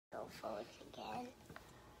phones again.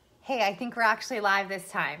 Hey, I think we're actually live this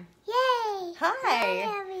time. Yay!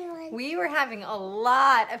 Hi everyone. We were having a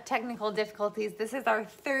lot of technical difficulties. This is our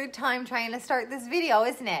third time trying to start this video,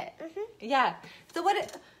 isn't it? Yeah. So what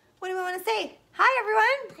do we want to say? Hi,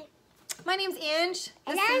 everyone. Hi. My name's Ange.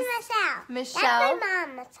 And This I'm is Michelle. Michelle. That's my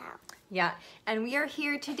mom, Michelle. Yeah, and we are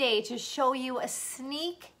here today to show you a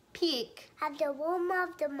sneak peek. Of the womb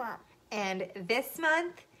of the month. And this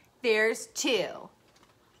month, there's two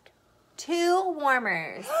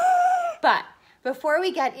warmers. But before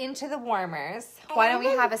we get into the warmers, why don't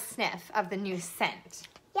we have a sniff of the new scent?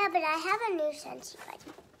 Yeah, but I have a new Scentsy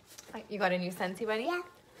Buddy. You got a new Scentsy Buddy? Yeah.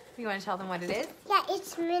 You want to tell them what it is? Yeah,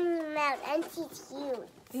 it's Minnie Mouse and she's huge.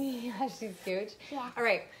 Yeah, she's huge. Yeah. All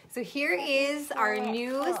right, so here is our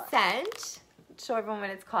new scent. Show everyone what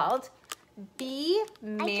it's called. Be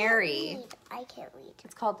Merry. I can't read.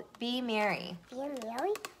 It's called Be Merry. Be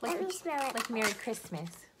Merry? Like, Let me smell it. Like Merry Christmas.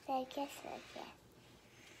 Merry Christmas, yeah.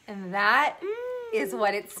 And that is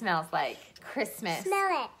what it smells like. Christmas.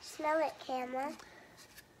 Smell it. Smell it, camera.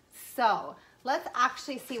 So, let's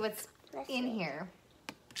actually see what's in see. here.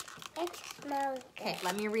 It smells good. Okay,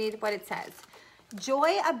 let me read what it says.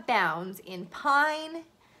 Joy abounds in pine,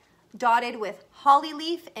 dotted with holly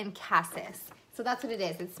leaf and cassis. So that's what it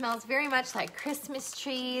is. It smells very much like Christmas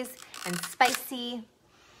trees and spicy.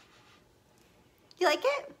 You like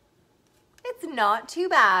it? It's not too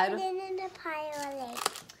bad. Put it in the pile of lake.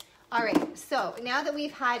 All right, so now that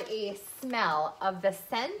we've had a smell of the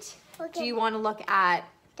scent, do you want to look at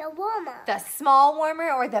the warmer? The small warmer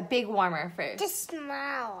or the big warmer first? The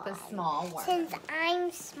small. The small warmer. Since I'm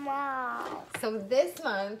small. So this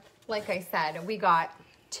month, like I said, we got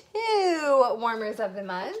 2 warmers of the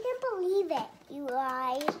month. I can't believe it, you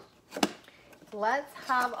guys. Let's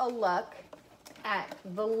have a look at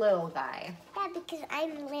the little guy. Yeah, because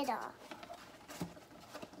I'm little.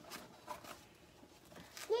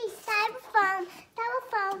 Yay, styrofoam.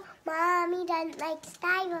 Styrofoam. Mommy doesn't like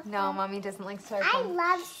styrofoam. No, Mommy doesn't like styrofoam. I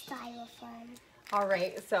love styrofoam. All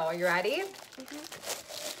right, so are you ready?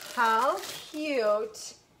 How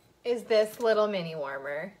cute is this little mini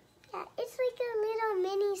warmer? Yeah, it's like a little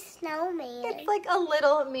mini snowman. It's like a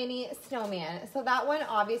little mini snowman. So that one,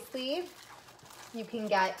 obviously, you can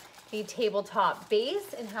get a tabletop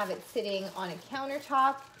base and have it sitting on a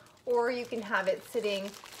countertop, or you can have it sitting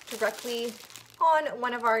directly on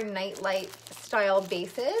one of our nightlight style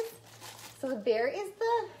bases. So there is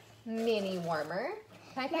the mini warmer.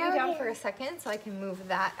 Can I put you down for a second so I can move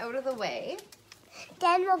that out of the way?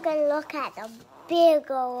 Then we're going to look at the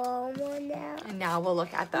bigger one now. And now we'll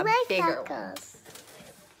look at the My bigger one. freckles.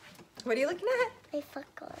 What are you looking at? My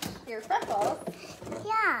freckles. Your freckles.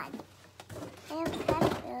 Yeah. I have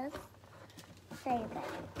freckles. Very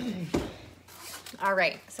good. All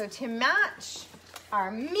right, so to match our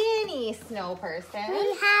mini snow person.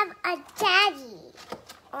 We have a daddy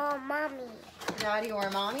or mommy. Daddy or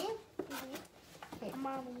mommy? Okay.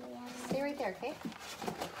 Mommy, yeah. Stay right there, okay?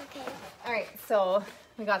 Okay. All right, so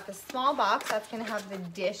we got the small box. That's gonna have the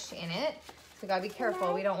dish in it. So we gotta be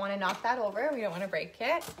careful. We don't wanna knock that over. We don't wanna break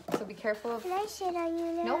it. So be careful of... Can I sit on you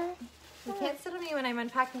now? Nope. You can't sit on me when I'm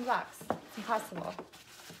unpacking the box. It's impossible.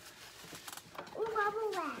 Ooh,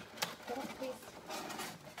 bubble wrap. Get up, please.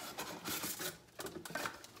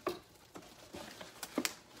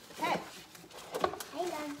 Okay. I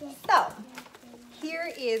love this. So, here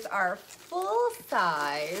is our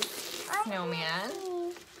full-size snowman.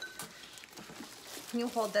 Can you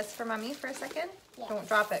hold this for Mommy for a second? Yes. Don't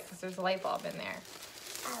drop it because there's a light bulb in there.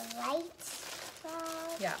 A light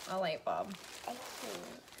bulb. Yeah, a light bulb. I see.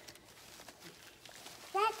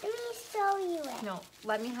 Let me show you it. No,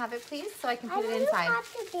 let me have it, please, so I can I put it want inside. to pop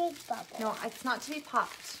the big bubble. No, it's not to be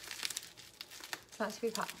popped. It's not to be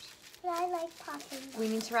popped. But I like popping bubbles. We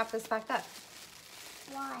need to wrap this back up.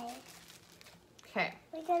 Why? Okay.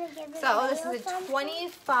 We're going to give it So away this or is a something?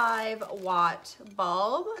 25-watt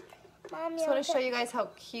bulb. Mom, Just want to show you guys how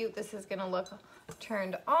cute this is going to look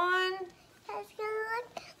turned on. It's going to look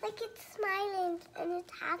like it's smiling and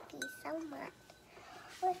it's happy so much.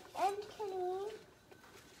 Look, and can we...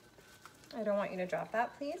 I don't want you to drop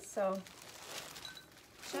that, please. So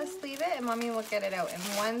just leave it and Mommy will get it out in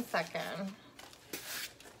 1 second.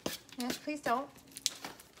 Yes, please don't.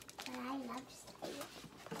 But I love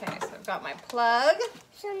styrofoam. Okay, so I've got my plug.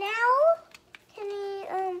 So now, can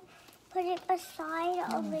we put it beside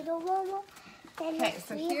a little one? Okay,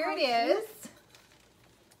 so here it is.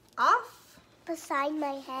 Off. Beside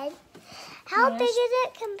my head. How Yes. big is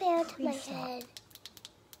it compared to my Please stop. head?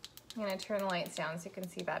 I'm going to turn the lights down so you can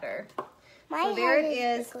see better. My So there head it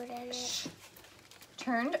is. bigger than it.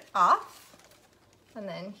 Turned off. And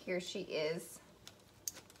then here she is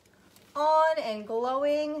on and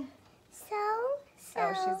glowing. So.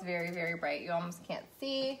 Oh, she's very, very bright. You almost can't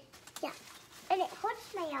see. Yeah, and it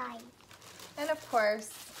hurts my eyes. And of course,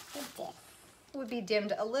 Like this. would be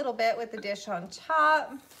dimmed a little bit with the dish on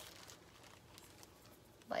top.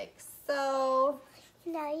 Like so.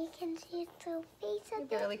 Now you can see the face You of it.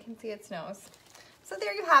 barely can see its nose. So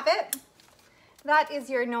there you have it. That is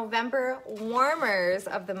your November warmers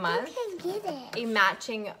of the month. You can get it. A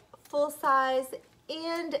matching full size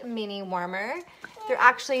and mini warmer. They're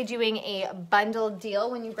actually doing a bundle deal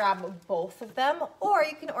when you grab both of them, or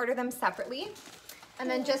you can order them separately. And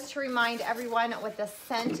then just to remind everyone what the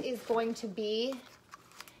scent is going to be,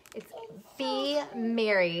 it's Be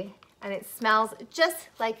Merry, and it smells just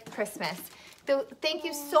like Christmas. So thank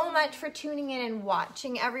you so much for tuning in and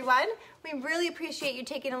watching, everyone. We really appreciate you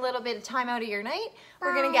taking a little bit of time out of your night.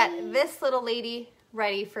 We're gonna get this little lady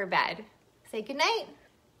ready for bed. Say goodnight.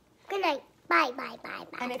 Good night. Bye, bye, bye,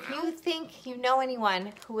 bye. And if you think you know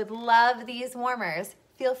anyone who would love these warmers,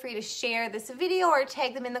 feel free to share this video or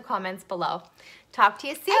tag them in the comments below. Talk to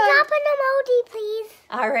you soon. And drop an emoji, please.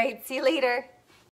 All right, see you later.